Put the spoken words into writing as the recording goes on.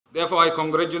Therefore, I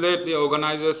congratulate the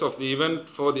organizers of the event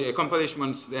for the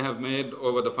accomplishments they have made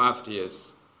over the past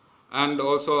years. And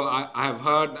also, I have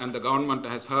heard, and the government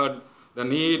has heard, the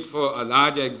need for a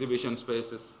larger exhibition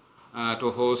spaces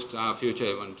to host future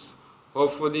events.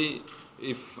 Hopefully,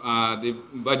 if the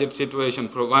budget situation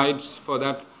provides for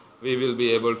that, we will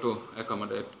be able to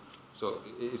accommodate. So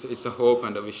it's a hope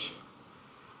and a wish.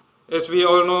 As we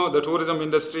all know, the tourism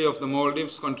industry of the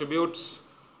Maldives contributes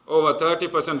over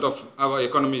 30% of our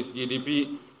economy's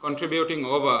GDP, contributing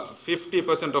over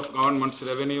 50% of government's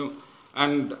revenue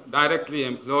and directly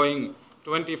employing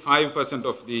 25%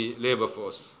 of the labor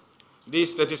force.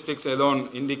 These statistics alone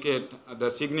indicate the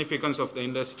significance of the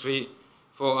industry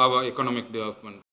for our economic development.